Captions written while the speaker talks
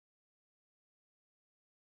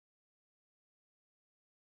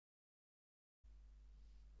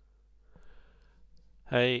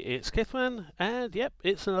Hey, it's Kithman, and yep,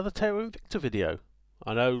 it's another Terra Invicta video.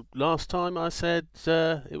 I know last time I said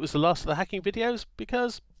it was the last of the hacking videos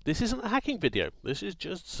because this isn't a hacking video. This is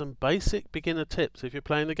just some basic beginner tips if you're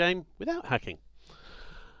playing the game without hacking.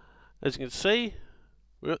 As you can see,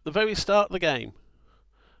 we're at the very start of the game.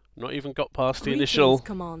 Not even got past the initial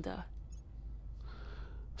Commander.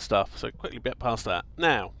 stuff, so quickly get past that.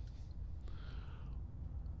 Now,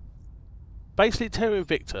 basically Terra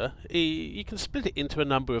Invicta, you can split it into a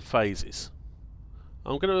number of phases.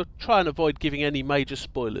 I'm going to try and avoid giving any major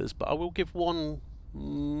spoilers, but I will give one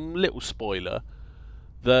little spoiler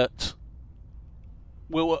that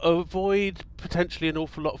will avoid potentially an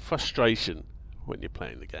awful lot of frustration when you're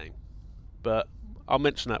playing the game. But I'll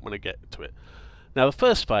mention that when I get to it. Now, the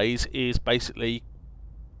first phase is basically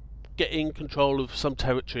getting control of some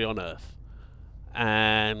territory on Earth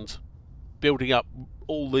and building up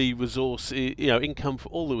all the resources, income for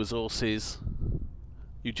all the resources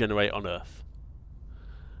you generate on Earth.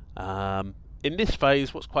 In this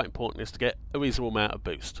phase, what's quite important is to get a reasonable amount of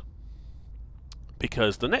boost,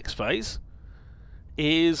 because the next phase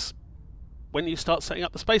is when you start setting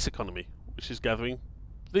up the space economy, which is gathering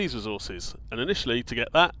these resources. And initially, to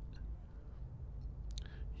get that,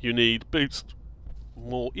 you need boost.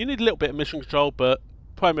 You need a little bit of mission control, but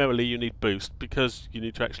primarily you need boost, because you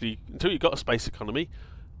need to actually, until you've got a space economy,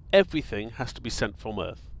 everything has to be sent from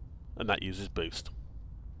Earth, and that uses boost.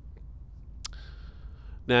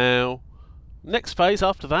 Now, next phase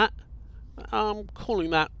after that, I'm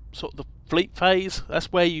calling that sort of the fleet phase.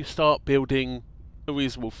 That's where you start building a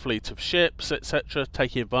reasonable fleet of ships, etc.,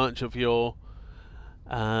 taking advantage of your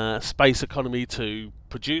space economy to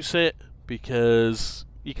produce it, because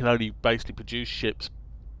you can only basically produce ships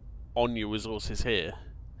on your resources here.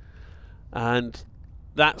 And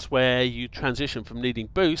that's where you transition from needing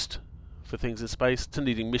boost for things in space to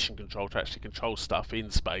needing mission control to actually control stuff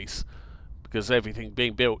in space, because everything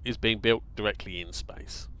being built is being built directly in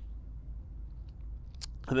space.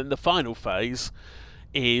 And then the final phase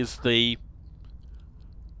is the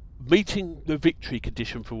meeting the victory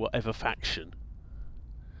condition for whatever faction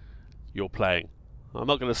you're playing. I'm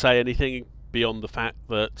not going to say anything beyond the fact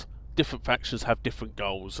that different factions have different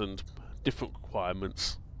goals and different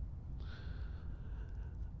requirements.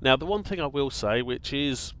 Now, the one thing I will say, which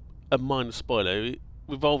is a minor spoiler, it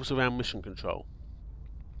revolves around mission control.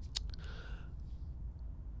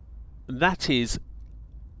 And that is,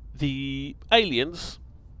 the aliens,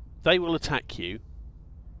 they will attack you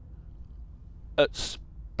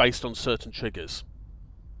based on certain triggers.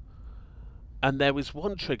 And there is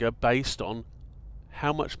one trigger based on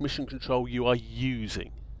how much mission control you are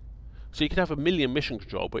using. So you can have 1 million mission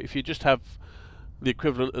control, but if you just have the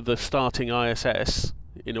equivalent of the starting ISS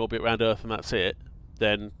in orbit around Earth and that's it,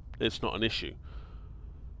 then it's not an issue.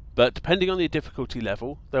 But depending on your difficulty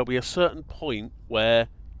level, there'll be a certain point where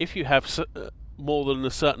if you have more than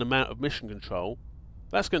a certain amount of mission control,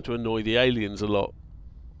 that's going to annoy the aliens a lot.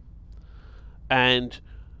 And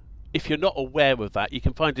if you're not aware of that, you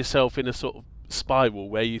can find yourself in a sort of spiral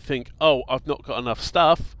where you think, oh, I've not got enough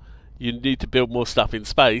stuff, you need to build more stuff in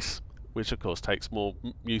space, which of course takes more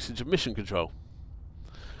usage of mission control.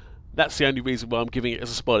 That's the only reason why I'm giving it as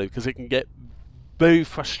a spoiler, because it can get very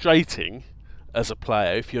frustrating as a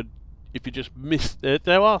player if you just miss.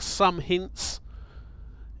 There are some hints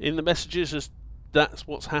in the messages as that's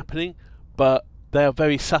what's happening, but they are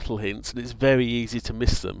very subtle hints, and it's very easy to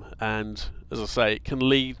miss them. And as I say, it can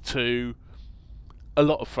lead to a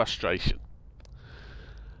lot of frustration.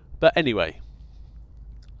 But anyway,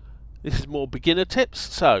 this is more beginner tips.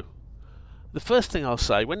 So the first thing I'll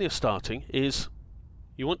say when you're starting is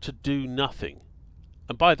you want to do nothing.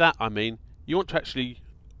 And by that I mean you want to actually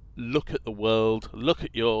look at the world, look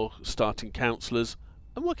at your starting councillors,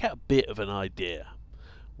 and work out a bit of an idea.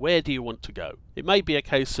 Where do you want to go? It may be a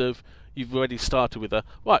case of you've already started with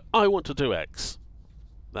right, I want to do X.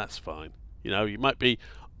 That's fine. You might be,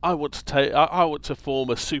 I want to form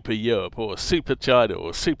a super Europe or a super China or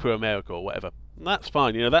a super America or whatever. And that's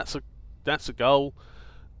fine. That's a goal,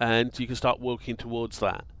 and you can start working towards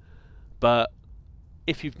that. But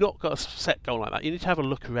if you've not got a set goal like that, you need to have a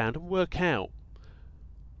look around and work out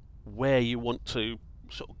where you want to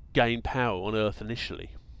sort of gain power on Earth initially.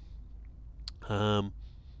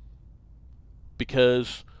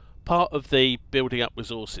 Because part of the building up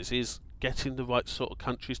resources is getting the right sort of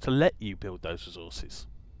countries to let you build those resources.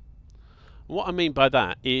 And what I mean by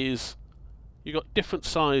that is you've got different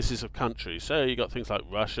sizes of countries. So you've got things like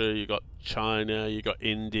Russia, you've got China, you've got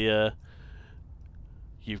India,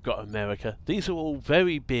 you've got America. These are all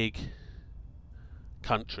very big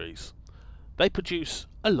countries. They produce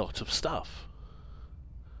a lot of stuff.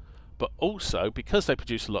 but also because they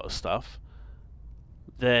produce a lot of stuff,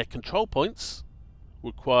 their control points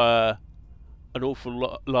require an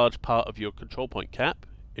awful large part of your control point cap,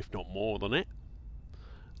 if not more than it.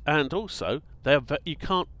 And also, you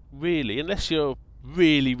can't really, unless you're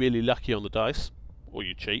really, really lucky on the dice, or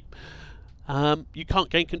you cheat, you can't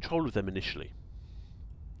gain control of them initially.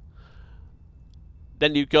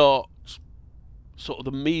 Then you've got sort of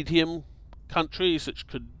the medium countries which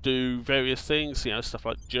could do various things, you know, stuff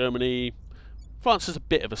like Germany. France is a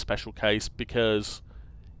bit of a special case because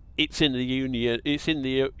it's in the Union, it's in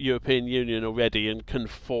the European Union already and can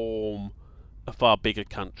form a far bigger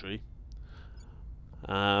country.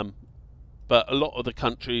 But a lot of the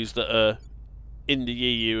countries that are in the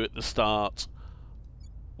EU at the start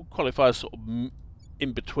will qualify as sort of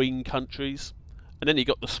in-between countries. And then you've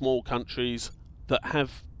got the small countries that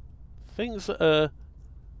have things that are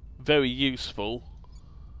very useful.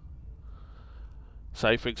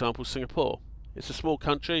 Say, for example, Singapore. It's a small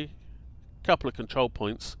country, couple of control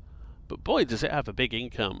points, but boy does it have a big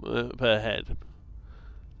income per head.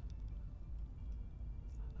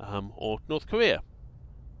 Or North Korea.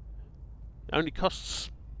 It only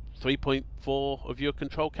costs 3.4 of your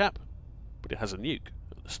control cap, but it has a nuke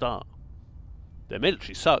at the start. Their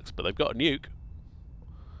military sucks, but they've got a nuke.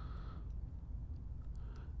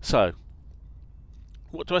 So,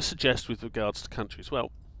 what do I suggest with regards to countries?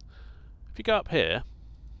 Well, if you go up here,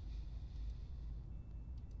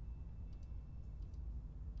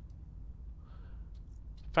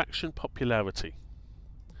 faction popularity,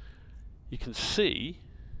 you can see,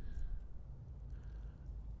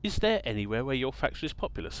 is there anywhere where your faction is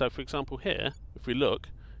popular? So for example here, if we look,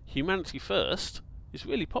 Humanity First is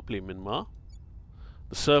really popular in Myanmar,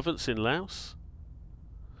 the Servants in Laos,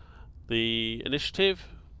 the Initiative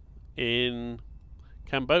in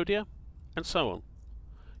Cambodia, and so on.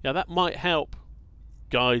 Now that might help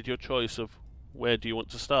guide your choice of where do you want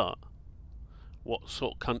to start. What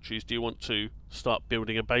sort of countries do you want to start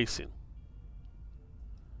building a base in? It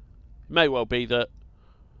may well be that,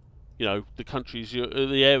 you know, the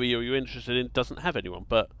the area you're interested in doesn't have anyone,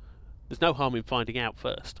 but there's no harm in finding out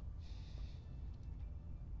first.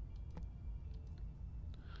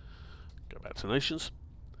 Go back to nations.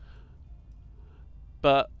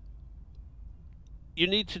 But you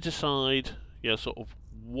need to decide, you know, sort of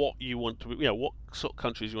what you want to, you know, what sort of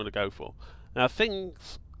countries you want to go for. Now,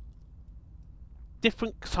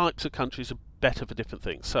 different types of countries are better for different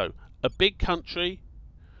things. So, a big country,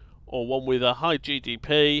 or one with a high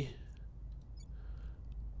GDP,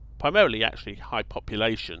 primarily actually high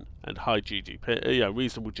population and high GDP, you know,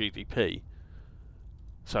 reasonable GDP.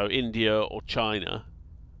 So, India or China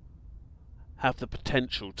have the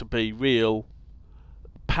potential to be real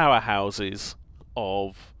powerhouses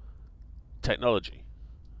of technology,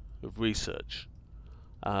 of research.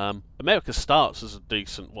 America starts as a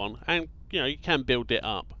decent one, and you know, you can build it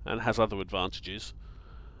up and has other advantages.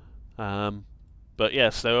 But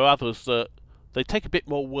yes, there are others that they take a bit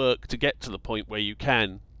more work to get to the point where you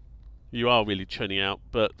are really churning out,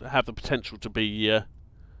 but have the potential to be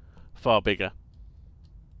far bigger.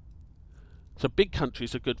 So big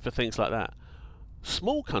countries are good for things like that.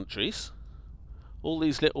 Small countries, all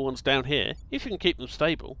these little ones down here, if you can keep them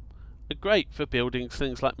stable, are great for building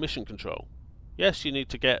things like mission control. Yes, you need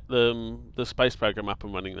to get the space program up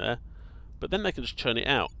and running there, but then they can just churn it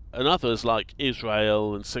out. And others like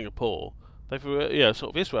Israel and Singapore, they've, you know,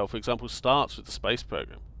 sort of Israel, for example, starts with the space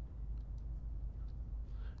program.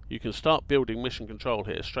 You can start building mission control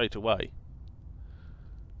here straight away,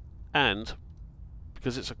 and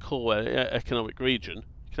because it's a core economic region,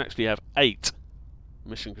 you can actually have 8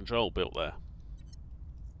 mission control built there.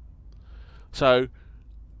 So,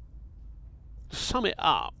 to sum it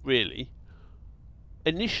up, really,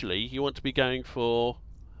 initially you want to be going for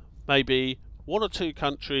maybe 1 or 2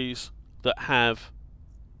 countries that have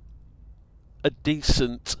a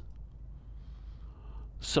decent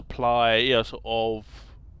supply, you know, sort of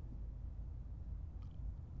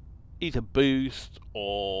either boost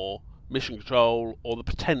or mission control, or the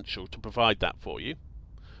potential to provide that for you.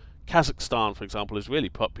 Kazakhstan, for example, is really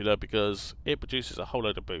popular because it produces a whole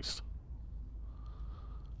load of boost.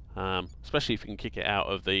 Especially if you can kick it out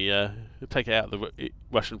of the take it out of the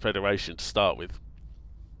Russian Federation to start with.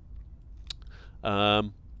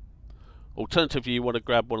 Alternatively, you want to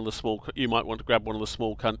grab one of the small. You might want to grab one of the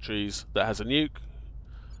small countries that has a nuke.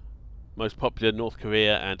 Most popular, North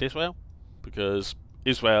Korea and Israel, because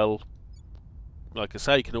Israel, like I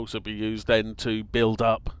say, can also be used then to build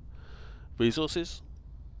up resources,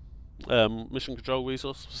 mission control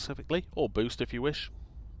resource specifically, or boost if you wish.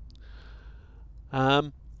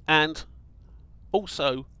 And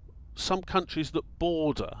also some countries that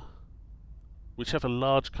border whichever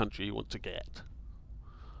large country you want to get.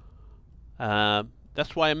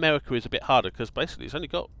 That's why America is a bit harder, because basically it's only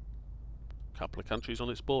got a couple of countries on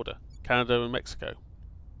its border, Canada and Mexico.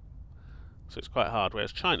 So it's quite hard,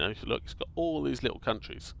 whereas China, if you look, it's got all these little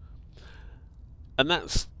countries. And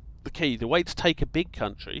that's the key. The way to take a big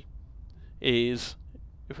country is,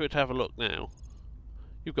 if we were to have a look now,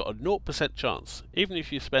 you've got a 0% chance. Even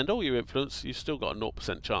if you spend all your influence, you've still got a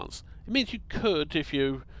 0% chance. It means you could, if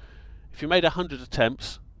you made 100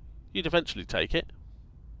 attempts, you'd eventually take it.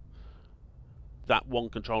 That one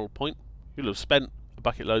control point. You'll have spent a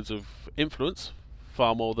bucket loads of influence,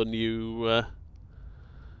 far more than you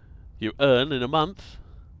earn in a month,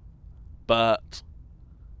 but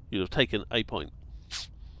you'll have taken a point.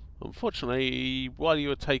 Unfortunately, while you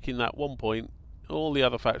were taking that 1 point, all the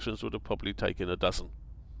other factions would have probably taken a dozen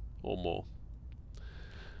or more.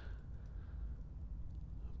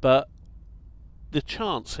 But the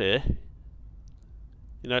chance here,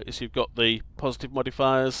 you notice you've got the positive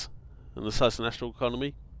modifiers and the size of the national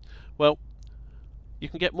economy. Well, you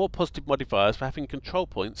can get more positive modifiers for having control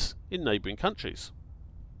points in neighbouring countries.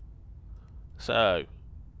 So,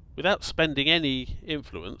 without spending any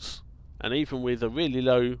influence, and even with a really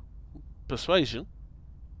low persuasion,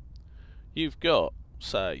 you've got,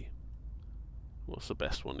 say, what's the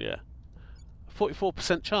best one? Yeah, a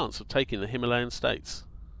 44% chance of taking the Himalayan states.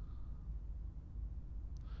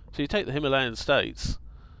 So you take the Himalayan states,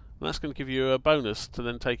 and that's going to give you a bonus to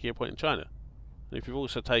then taking a point in China. And if you've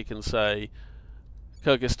also taken, say,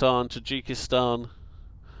 Kyrgyzstan, Tajikistan,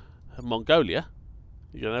 and Mongolia,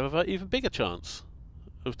 you're going to have an even bigger chance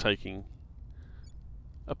of taking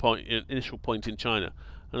a point, an initial point in China.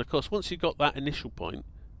 And of course, once you've got that initial point,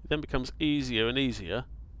 it then becomes easier and easier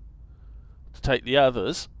to take the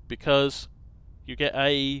others, because you get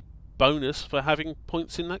a bonus for having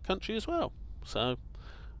points in that country as well. So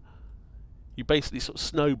you basically sort of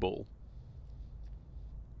snowball.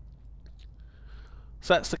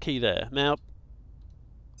 So that's the key there. Now,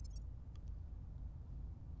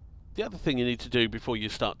 the other thing you need to do before you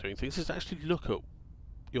start doing things is actually look at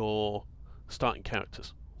your starting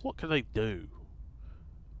characters. What can they do?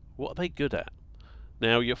 What are they good at?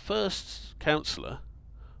 Now, your first councillor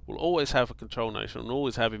will always have a control nation and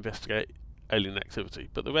always have investigate alien activity,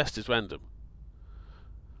 but the rest is random.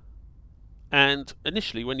 And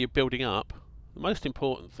initially, when you're building up, the most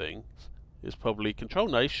important thing is probably control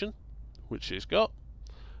nation, which she's got,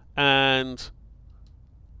 and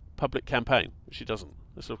public campaign, which she doesn't.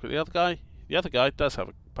 Let's look at the other guy. The other guy does have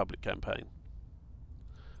a public campaign.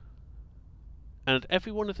 And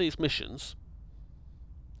every one of these missions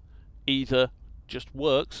either just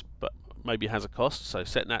works, but maybe has a cost, so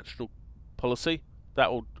set national policy.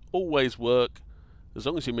 That will always work as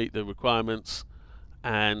long as you meet the requirements,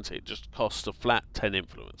 and it just costs a flat 10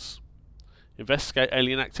 influence. Investigate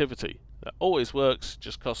alien activity. That always works,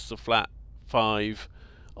 just costs a flat 5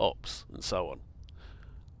 ops, and so on.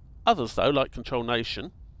 Others, though, like Control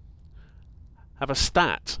Nation, have a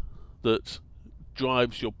stat that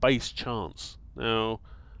drives your base chance. Now,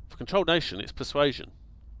 for Control Nation, it's Persuasion.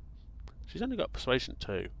 She's only got Persuasion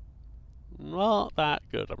 2. Not that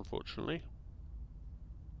good, unfortunately.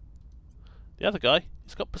 The other guy,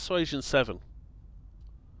 he's got Persuasion 7.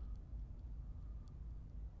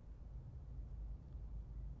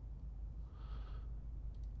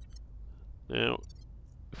 Now,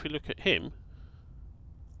 if we look at him...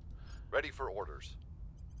 Ready for orders.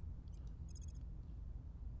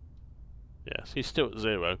 Yes, he's still at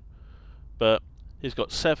 0. But he's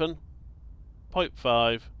got 7,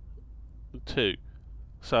 0.5, and 2.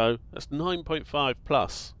 So that's 9.5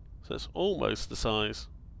 plus. So it's almost the size.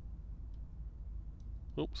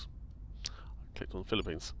 Oops. I clicked on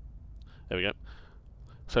Philippines. There we go.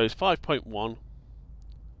 So it's 5.1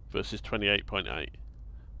 versus 28.8.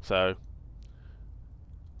 So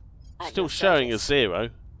still showing as 0.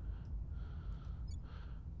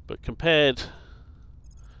 But compared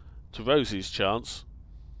to Rosie's chance,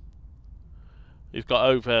 he's got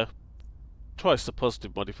over twice the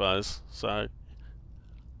positive modifiers, so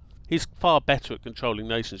he's far better at controlling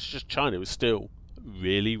nations. It's just China is still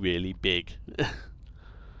really, really big.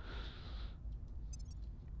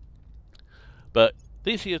 But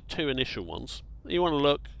these are your 2 initial ones. You want to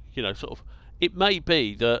look, you know, sort of, it may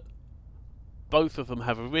be that both of them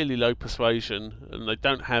have a really low persuasion and they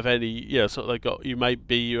don't have any, you know, sort of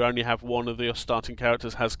you only have one of your starting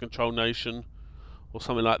characters has control nation or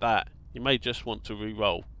something like that. You may just want to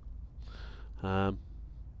re-roll.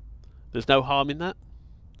 There's no harm in that.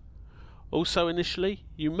 Also, initially,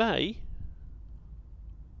 you may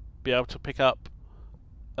be able to pick up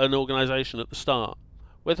an organisation at the start.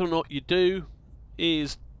 Whether or not you do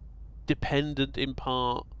is dependent in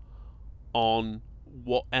part on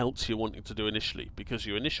what else you're wanting to do initially, because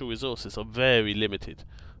your initial resources are very limited.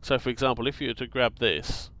 So for example, if you were to grab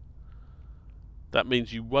this, that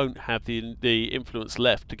means you won't have the influence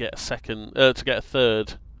left to get a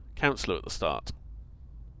third councillor at the start.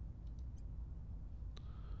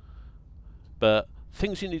 But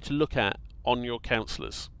things you need to look at on your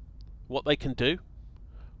councillors: what they can do,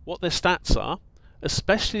 what their stats are,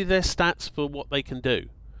 especially their stats for what they can do.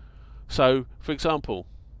 So for example,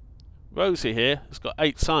 Rosie here has got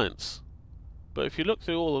 8 science, but if you look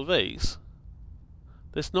through all of these,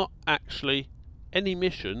 there's not actually any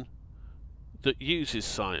mission that uses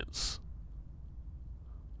science.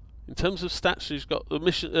 In terms of stats, she's got the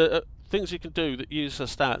mission things you can do that use her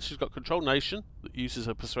stats. She's got Control Nation that uses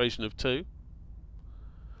her Persuasion of 2.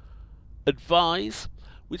 Advise,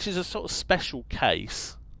 which is a sort of special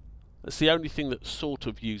case. That's the only thing that sort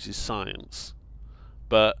of uses science,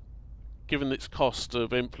 but given its cost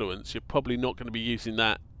of influence, you're probably not going to be using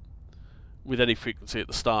that with any frequency at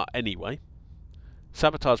the start anyway.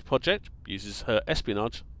 Sabotage Project uses her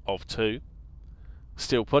Espionage of 2.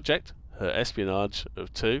 Steal Project, her Espionage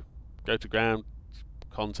of 2. Go to ground,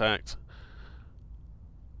 contact,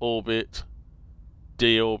 orbit,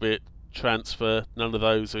 deorbit, transfer, none of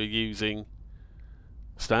those are using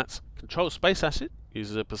stats. Control Space Asset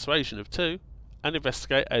uses a Persuasion of 2, and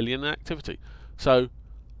Investigate Alien Activity. So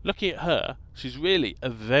looking at her, she's really a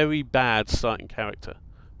very bad starting character,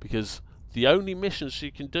 because the only missions she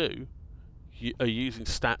can do are using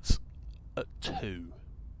stats at 2.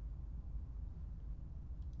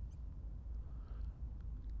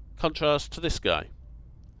 Contrast to this guy.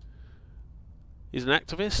 He's an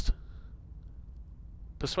activist,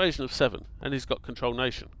 Persuasion of 7, and he's got Control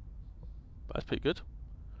Nation. That's pretty good.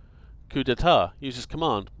 Coup d'etat uses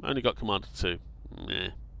command, only got command of 2. Meh.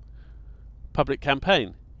 Public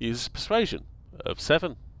campaign uses Persuasion of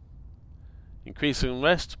 7. Increasing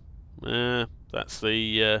unrest, that's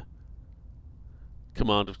the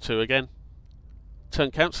command of 2 again.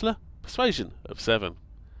 Turn councillor, Persuasion of 7.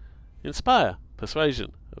 Inspire,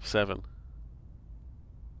 Persuasion of 7.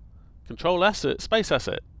 Control asset, space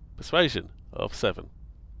asset, Persuasion of 7.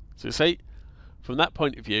 So you see, from that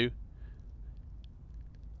point of view,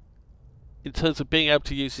 in terms of being able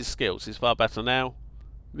to use his skills, he's far better now.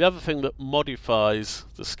 The other thing that modifies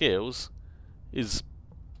the skills is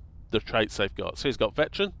the traits they've got. So he's got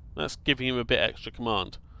veteran, that's giving him a bit extra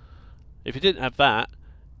command. If he didn't have that,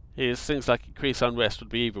 his things like increase unrest would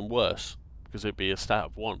be even worse, because it'd be a stat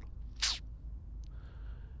of 1.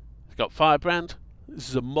 He's got firebrand, this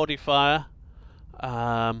is a modifier,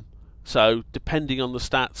 so depending on the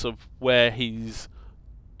stats of where he's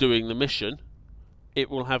doing the mission, it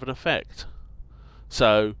will have an effect.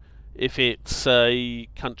 So if it's a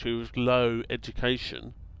country with low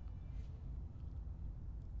education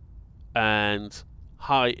and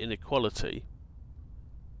high inequality,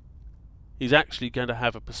 he's actually going to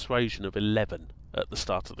have a persuasion of 11 at the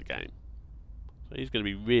start of the game. So he's going to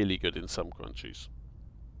be really good in some countries.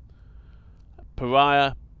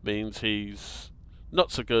 Pariah means he's not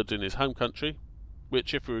so good in his home country,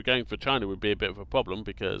 which if we were going for China would be a bit of a problem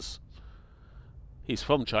because he's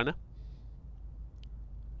from China.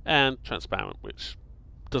 And transparent, which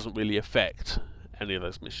doesn't really affect any of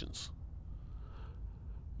those missions.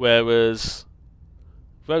 Whereas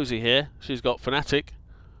Rosie here, she's got fanatic.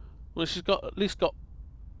 Well, she's got at least got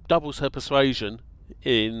doubles her persuasion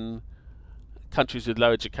in countries with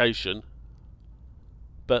low education,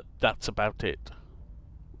 but that's about it.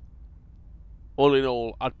 All in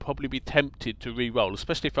all, I'd probably be tempted to re-roll,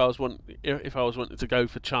 especially if I was wanting to go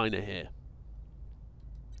for China here.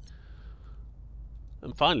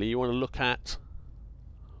 And finally, you want to look at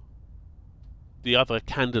the other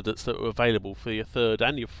candidates that are available for your 3rd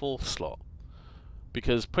and your 4th slot,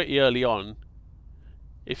 because pretty early on,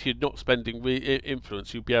 if you're not spending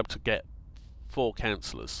influence, you'll be able to get 4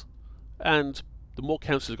 councillors, and the more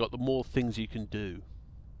councillors you've got, the more things you can do.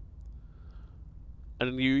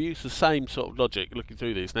 And you use the same sort of logic looking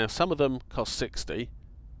through these. Now, some of them cost 60,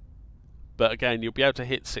 but again, you'll be able to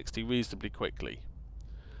hit 60 reasonably quickly.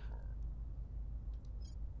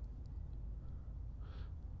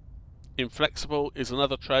 Inflexible is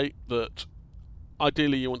another trait that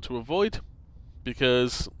ideally you want to avoid,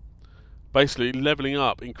 because basically leveling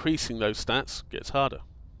up, increasing those stats gets harder.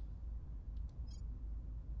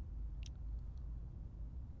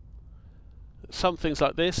 Some things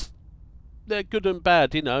like this, they're good and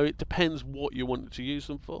bad, you know, it depends what you want to use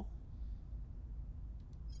them for.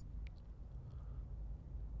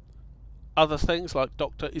 Other things like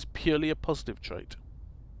Doctor is purely a positive trait.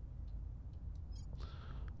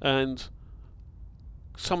 And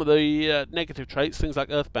some of the negative traits, things like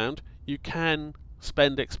Earthbound, you can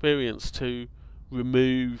spend experience to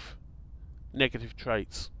remove negative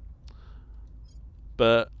traits.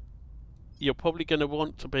 But you're probably going to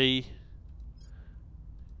want to be...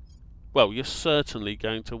 Well, you're certainly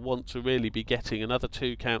going to want to really be getting another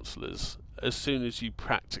 2 counsellors as soon as you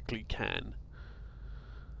practically can.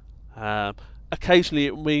 Occasionally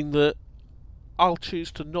it will mean that I'll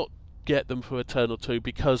choose to not get them for a turn or 2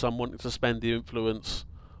 because I'm wanting to spend the influence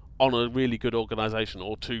on a really good organisation,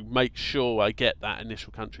 or to make sure I get that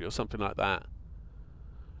initial country or something like that.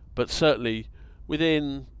 But certainly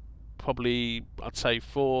within probably, I'd say,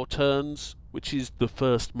 4 turns, which is the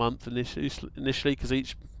first month initially, because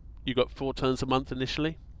you got 4 turns a month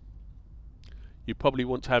initially, you probably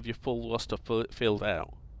want to have your full roster filled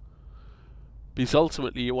out. Because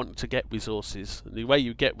ultimately you want to get resources, and the way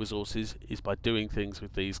you get resources is by doing things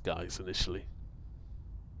with these guys initially.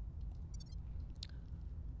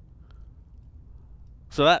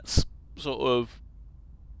 So that's sort of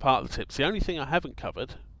part of the tips. The only thing I haven't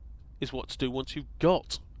covered is what to do once you've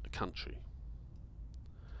got a country.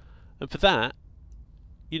 And for that,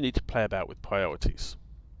 you need to play about with priorities.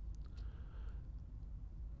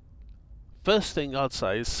 First thing I'd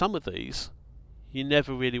say is some of these you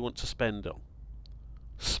never really want to spend on.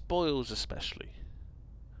 Spoils especially.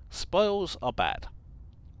 Spoils are bad.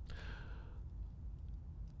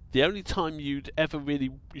 The only time you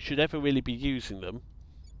should ever really be using them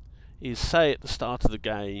is, say, at the start of the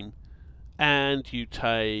game, and you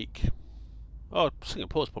take... Oh,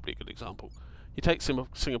 Singapore's probably a good example. You take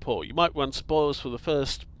Singapore. You might run spoils for the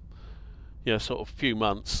first, sort of few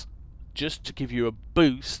months, just to give you a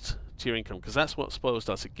boost to your income, because that's what spoils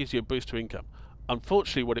does. It gives you a boost to income.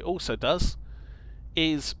 Unfortunately, what it also does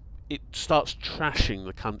is it starts trashing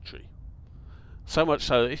the country. So much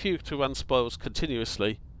so that if you were to run spoils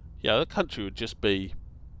continuously, the country would just be...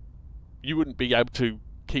 You wouldn't be able to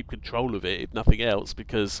keep control of it, if nothing else,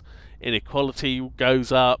 because inequality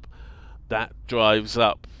goes up. That drives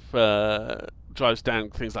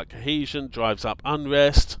down things like cohesion, drives up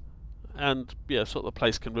unrest, and sort of the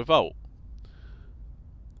place can revolt.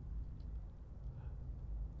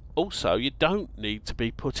 Also, you don't need to be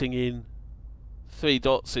putting in 3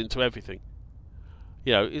 dots into everything.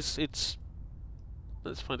 It's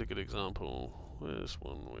let's find a good example. Where's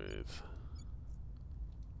one with...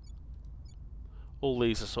 All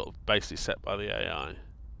these are sort of basically set by the AI.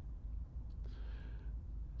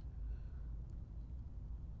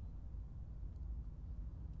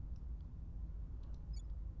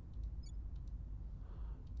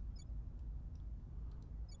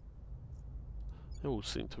 They all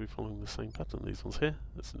seem to be following the same pattern, these ones here.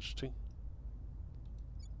 That's interesting.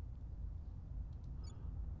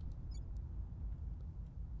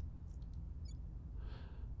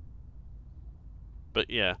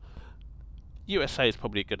 But yeah, USA is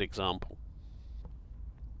probably a good example.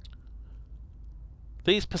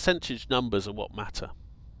 These percentage numbers are what matter.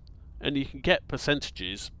 And you can get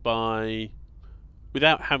percentages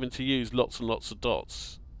without having to use lots and lots of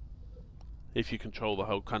dots if you control the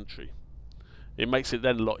whole country. It makes it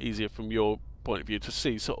then a lot easier from your point of view to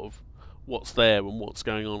see sort of what's there and what's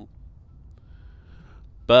going on.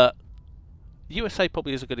 But USA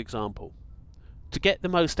probably is a good example. To get the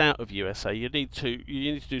most out of USA, you need to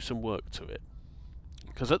do some work to it.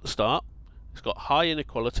 Because at the start, it's got high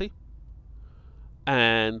inequality,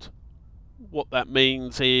 and what that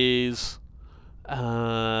means is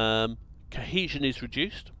cohesion is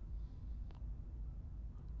reduced,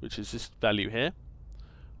 which is this value here,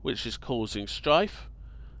 which is causing strife,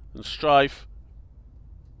 and strife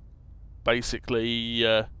basically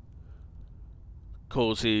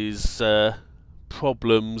causes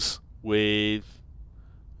problems with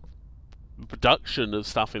production of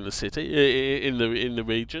stuff in the city, in the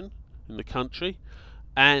region, in the country,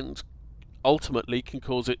 and ultimately can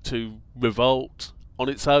cause it to revolt on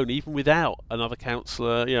its own, even without another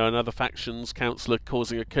councillor, another faction's councillor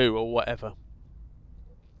causing a coup or whatever.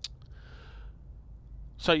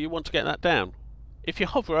 So you want to get that down. If you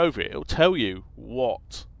hover over it, it'll tell you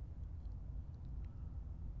what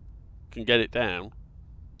can get it down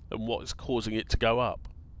and what is causing it to go up.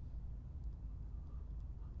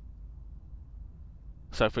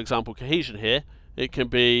 So for example, cohesion here, it can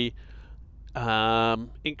be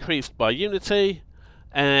increased by unity,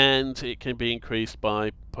 and it can be increased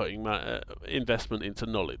by putting investment into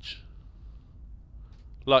knowledge.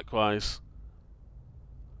 Likewise,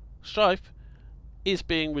 strife is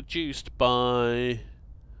being reduced by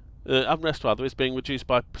unrest rather is being reduced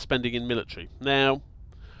by spending in military. Now,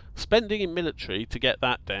 spending in military to get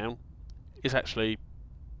that down is actually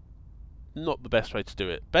not the best way to do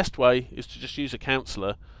it. Best way is to just use a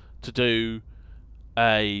councillor to do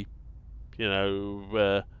a, you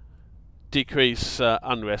know, decrease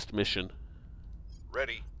unrest mission.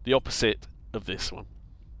 Ready. The opposite of this one.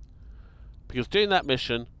 Because doing that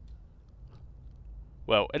mission,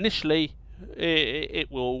 well, initially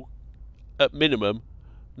it will, at minimum,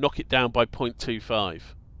 knock it down by 0.25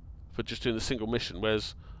 for just doing the single mission,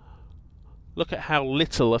 whereas look at how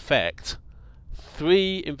little effect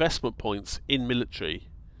 3 investment points in military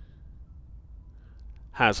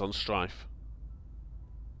has on strife.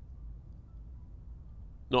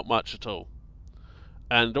 Not much at all.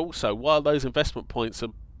 And also, while those investment points are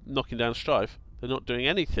knocking down strife, they're not doing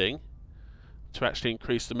anything to actually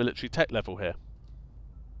increase the military tech level here.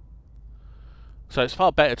 So it's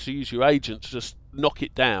far better to use your agent to just knock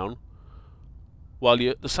it down, while you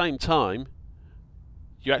at the same time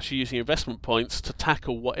you're actually using investment points to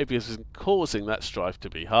tackle whatever is causing that strife to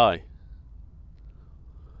be high.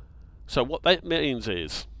 So what that means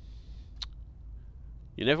is,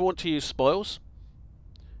 you never want to use spoils,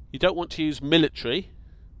 you don't want to use military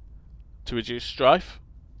to reduce strife,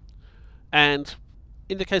 and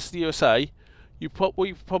in the case of the USA, what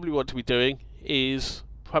you probably want to be doing is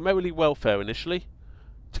primarily welfare initially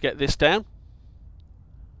to get this down,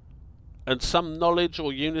 and some knowledge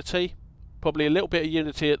or unity, probably a little bit of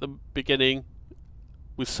unity at the beginning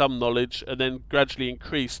with some knowledge, and then gradually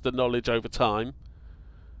increase the knowledge over time.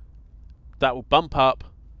 That will bump up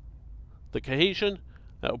the cohesion,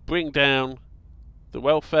 that will bring down the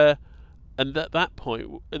welfare, and at that point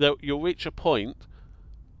you'll reach a point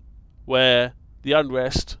where the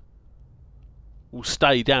unrest will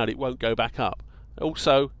stay down, it won't go back up.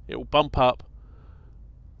 Also, it will bump up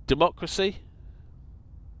democracy,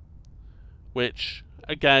 which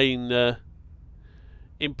again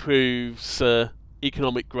improves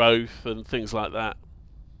economic growth and things like that.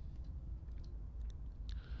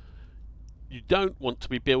 You don't want to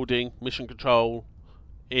be building mission control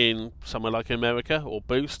in somewhere like America, or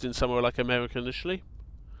boost in somewhere like America initially.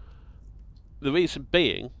 The reason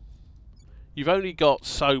being, you've only got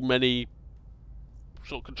so many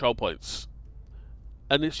sort of control points,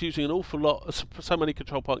 and it's using an awful lot, so many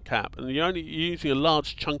control point cap, and you're only using a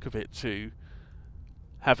large chunk of it to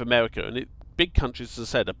have America. And big countries, as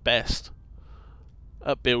I said, are best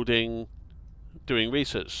at doing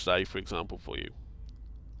research, say, for example, for you.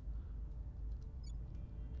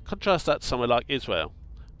 Contrast that to somewhere like Israel.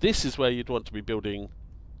 This is where you'd want to be building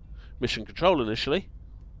mission control initially,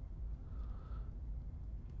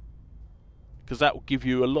 because that will give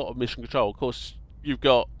you a lot of mission control. Of course, you've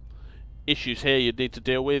got issues here you need to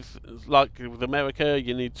deal with, like with America.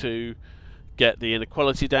 You need to get the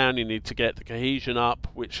inequality down, you need to get the cohesion up,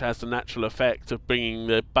 which has the natural effect of bringing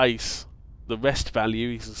the base, the rest value,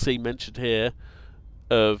 you can see mentioned here,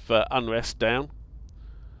 of unrest down,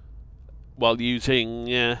 while using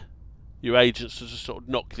your agents to just sort of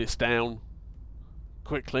knock this down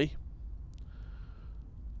quickly.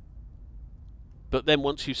 But then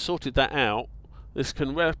once you've sorted that out, this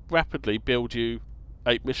can rapidly build you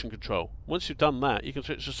 8 mission control. Once you've done that, you can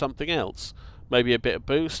switch to something else, maybe a bit of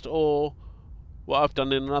boost, or what I've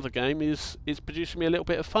done in another game is producing me a little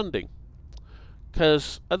bit of funding,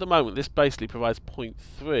 because at the moment this basically provides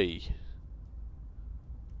 0.3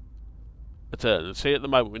 a turn, and see, at the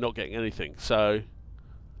moment we're not getting anything, so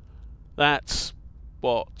that's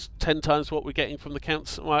what, 10 times what we're getting from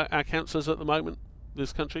the our councillors at the moment,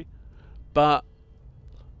 this country. But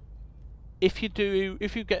if you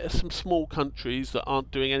get some small countries that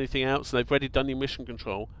aren't doing anything else and they've already done your mission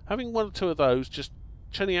control, having 1 or 2 of those just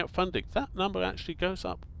churning out funding, that number actually goes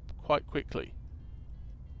up quite quickly.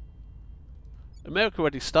 America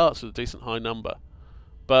already starts with a decent high number,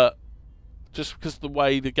 but just because of the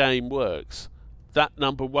way the game works, that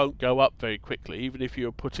number won't go up very quickly, even if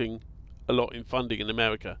you're putting a lot in funding in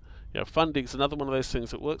America. You know, funding's another one of those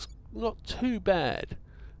things that works not too bad,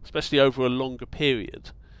 especially over a longer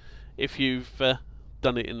period, if you've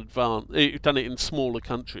done it in advance, you've done it in smaller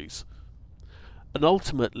countries. And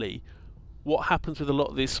ultimately, what happens with a lot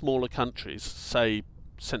of these smaller countries, say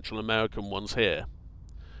Central American ones here,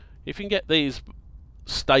 if you can get these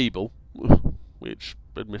stable, which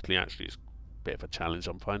admittedly actually is a bit of a challenge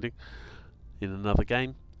I'm finding in another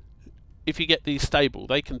game, if you get these stable,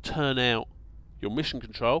 they can turn out your mission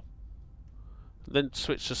control, then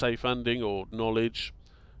switch to, say, funding or knowledge,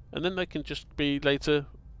 and then they can just be later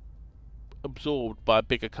absorbed by a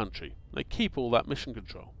bigger country. They keep all that mission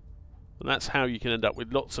control, and that's how you can end up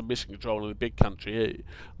with lots of mission control in a big country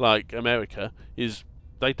like America. Is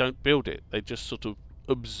they don't build it, they just sort of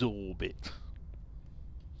absorb it.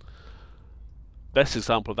 Best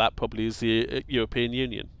example of that probably is the European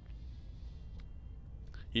Union.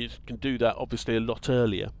 you can do that obviously a lot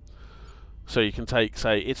earlier. So you can take,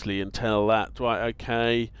 say, Italy and tell that, right,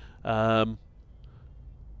 okay,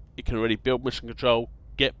 it can already build mission control,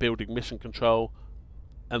 get building mission control,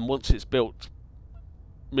 and once it's built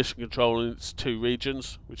mission control in its 2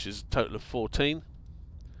 regions, which is a total of 14,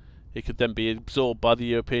 it could then be absorbed by the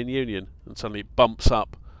European Union, and suddenly it bumps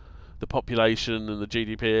up the population and the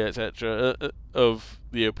GDP, etc., of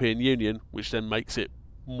the European Union, which then makes it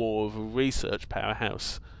more of a research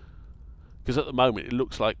powerhouse. Because at the moment it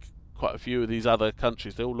looks like quite a few of these other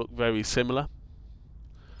countries, they all look very similar,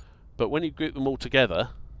 but when you group them all together,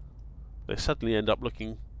 they suddenly end up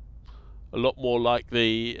looking a lot more like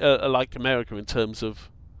like America in terms of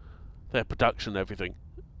their production and everything,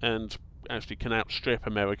 and actually can outstrip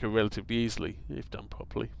America relatively easily if done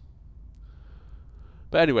properly.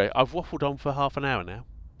 But anyway, I've waffled on for half an hour now,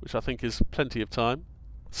 which I think is plenty of time,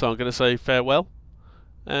 so I'm going to say farewell,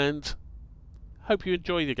 and hope you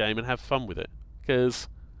enjoy the game and have fun with it, because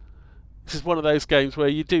this is one of those games where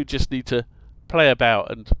you do just need to play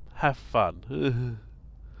about and have fun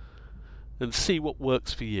and see what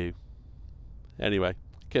works for you. Anyway,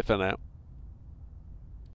 get that out.